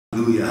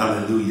Hallelujah,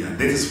 hallelujah.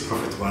 This is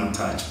Prophet One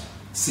Touch,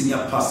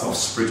 Senior Pastor of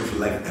Spirit of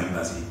Life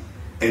Embassy.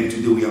 And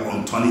today we are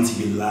on Tony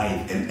TV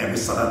Live and every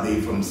Saturday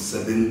from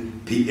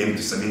 7 p.m.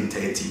 to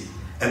 7:30.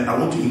 And I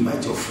want to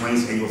invite your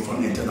friends and your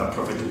family and tell that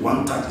Prophet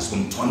One Touch is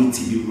on Tony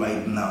TV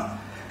right now.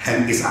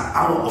 And it's an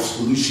hour of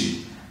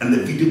solution. And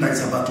the video that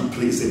is about to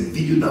play is a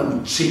video that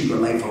will change your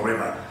life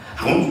forever.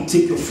 I want to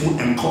take your phone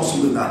and call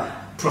someone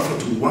that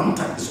Prophet One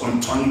Touch is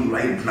on Tony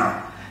right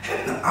now.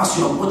 And as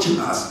you are watching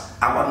us,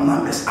 our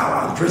numbers,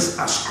 our address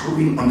are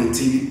scrolling on the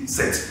TV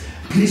set.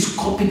 Please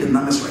copy the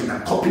numbers right now,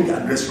 copy the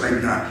address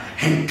right now,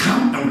 and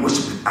come and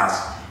worship with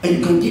us. And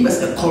you can give us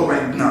a call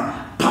right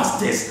now.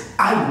 Pastors,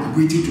 I will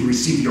be waiting to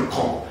receive your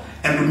call.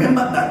 And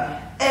remember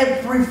that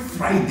every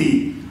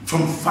Friday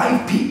from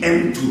 5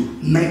 p.m. to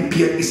 9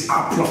 p.m. is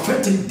our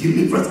prophetic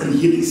deliverance and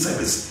healing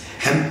service.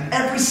 And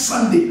every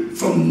Sunday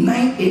from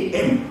 9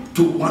 a.m.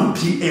 to 1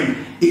 p.m.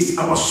 is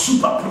our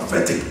super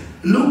prophetic.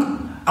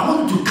 Look, I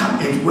want you to come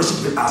and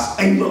worship with us,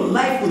 and your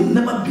life will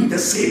never be the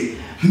same.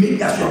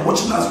 Maybe as you are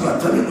watching us, you are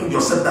telling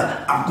yourself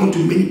that I've gone to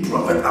many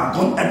prophets, I've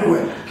gone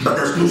everywhere, but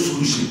there's no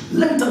solution.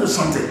 Let me tell you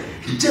something.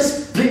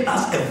 Just pay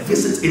us a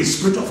visit in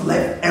Spirit of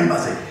Life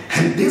Embassy.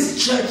 And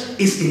this church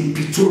is in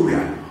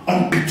Pretoria,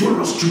 on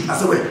Pretoria Street. I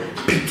said,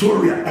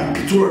 Pretoria, on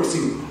Pretoria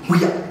Street.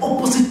 We are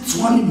opposite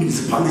Tshwane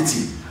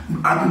Municipality.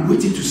 I'll be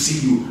waiting to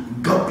see you.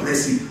 God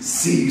bless you.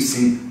 See you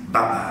soon.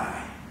 Bye-bye.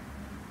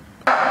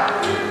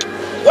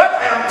 What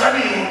I am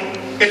telling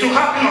you, it will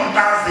happen on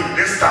Thursday,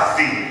 this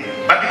Thursday.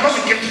 But because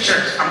you came to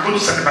church, I'm going to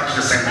send it back to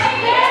the center.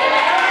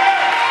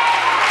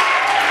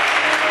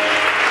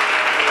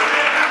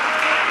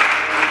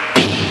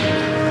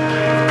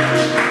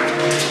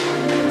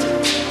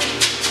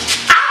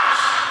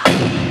 Out!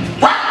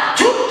 1,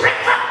 2, 3,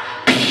 4.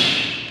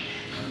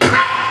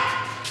 Pray.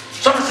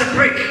 Someone said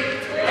break.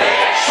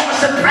 Someone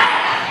said pray.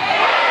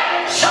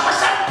 Someone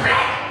said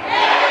pray.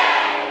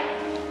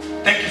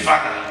 Thank you,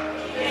 Father.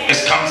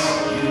 It's counsel.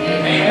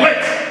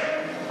 Wait.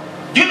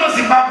 Do you know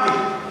Zimbabwe?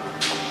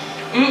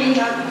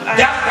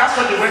 That's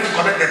why they went to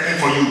collect the thing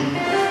for you.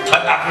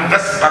 But I've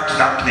invested back to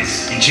that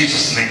place in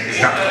Jesus' name. Is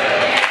that?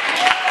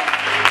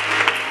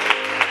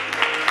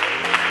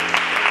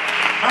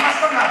 Mama,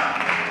 stand up.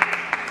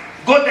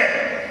 Go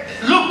there.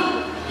 Look,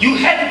 you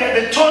heard that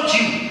they told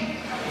you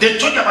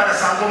about the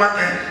Sangoma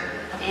thing.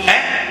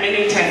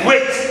 Many times.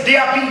 Wait, they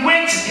have been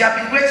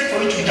waiting for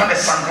you to become a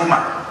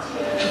Sangoma.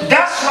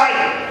 That's why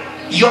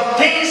your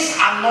things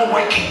are not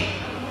working.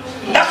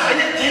 That's why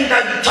anything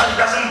that you touch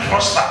doesn't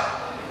prosper.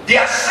 They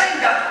are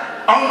saying that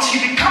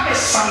until you become a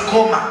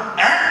Sangoma,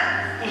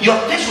 your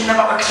things will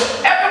never work. So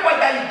everywhere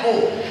that you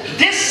go,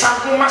 this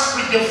Sangoma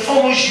spirit, they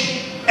follows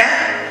you.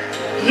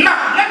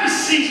 Now, let me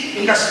see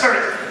in the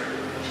spirit.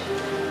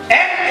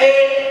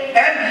 M-A-M-E-L-O,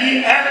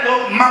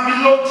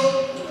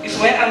 Mamelodi Is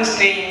where I'm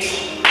staying.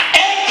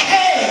 AK,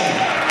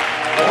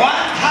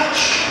 One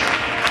Touch.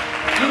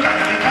 Look at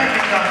them, look at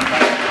them.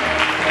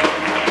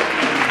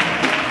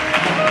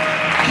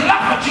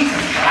 Clap for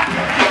Jesus, clap.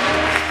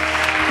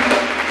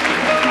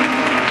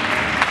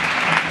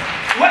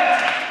 Wait,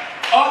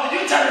 or did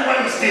you tell me where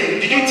you stay?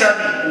 Did you tell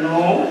me?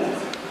 No.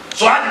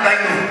 So how did I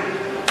know?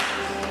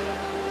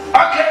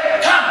 Okay,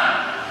 come.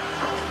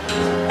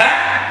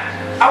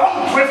 I want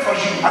to pray for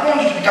you. I don't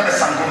want you to become a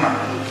Sangoma.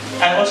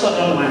 I also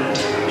don't want.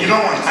 You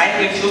don't want?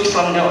 I refused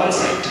from the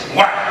onset.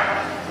 Why?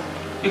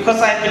 Because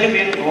I believe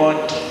in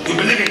God. You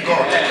believe in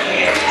God?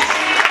 Yes.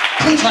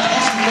 Put your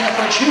hands together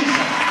for Jesus.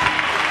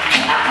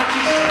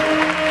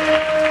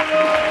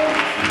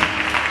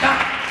 Come.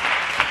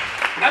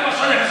 I was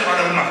sorry, hands over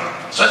the woman.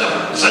 Sorry,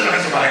 your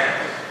hands over here.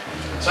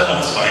 Sorry, your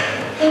hands over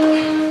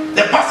here.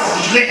 The pastors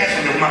should lay hands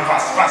on the woman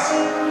fast.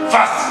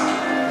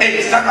 Hey,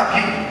 stand up,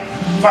 you.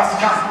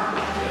 Fast, come.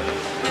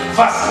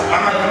 Fast,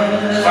 mama,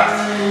 fast.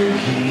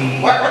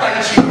 What are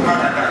you doing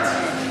about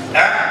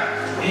that?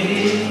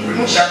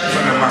 Remove Sharpie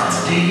from the mouth.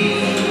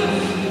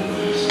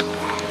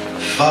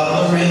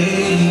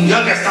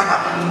 Youngest, stand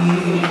up.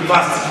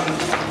 Fast.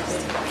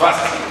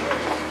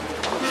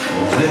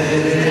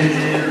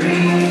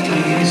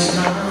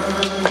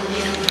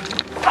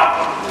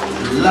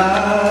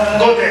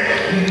 Go there.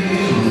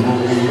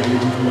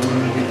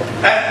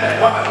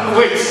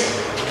 Wait.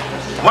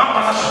 One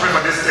person should pray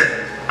for this thing.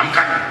 I'm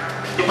coming.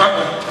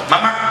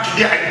 Mama,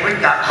 today I break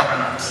that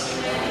covenant.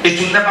 It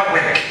will never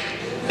work.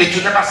 It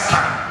will never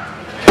stand.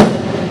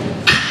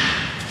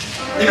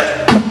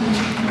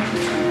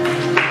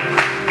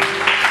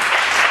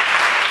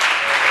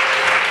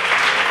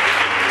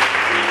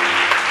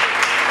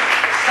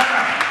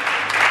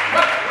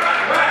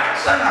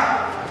 Stand up.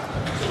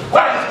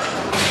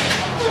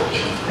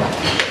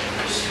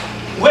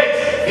 Wait.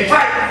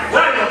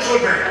 Where are your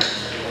children?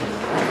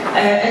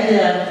 At the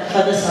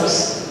father's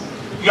house.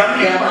 You are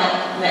Yeah,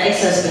 my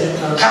ex-husband's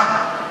house. Come.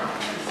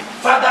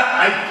 Father,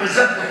 I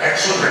present my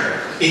children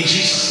in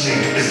Jesus'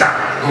 name. Is that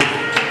good?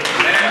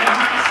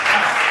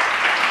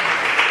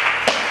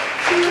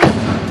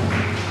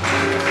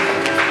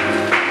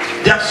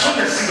 They have sown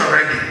the seed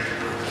already.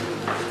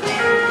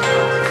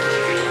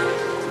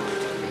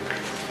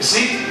 You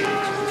see?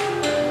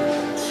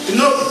 You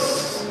know,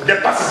 the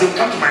pastors, they will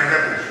come to my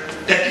level.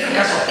 There are different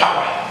kinds of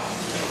power.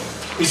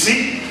 You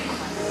see?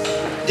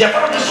 They have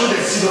already sown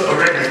the seed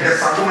already. The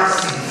Santoma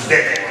seed is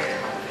there.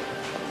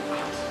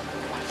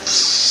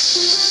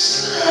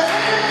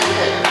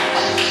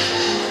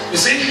 You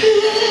see?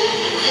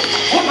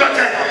 Who brought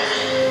that?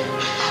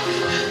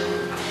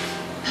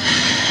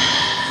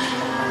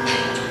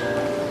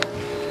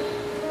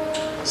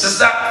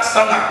 Sister,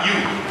 stand up. You.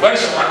 Where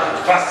is your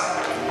mother? Fast.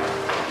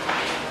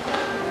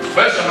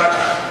 Where is your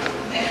mother?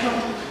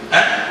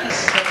 Huh?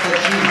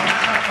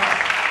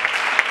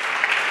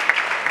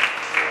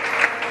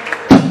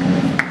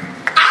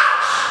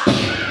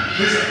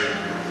 Listen.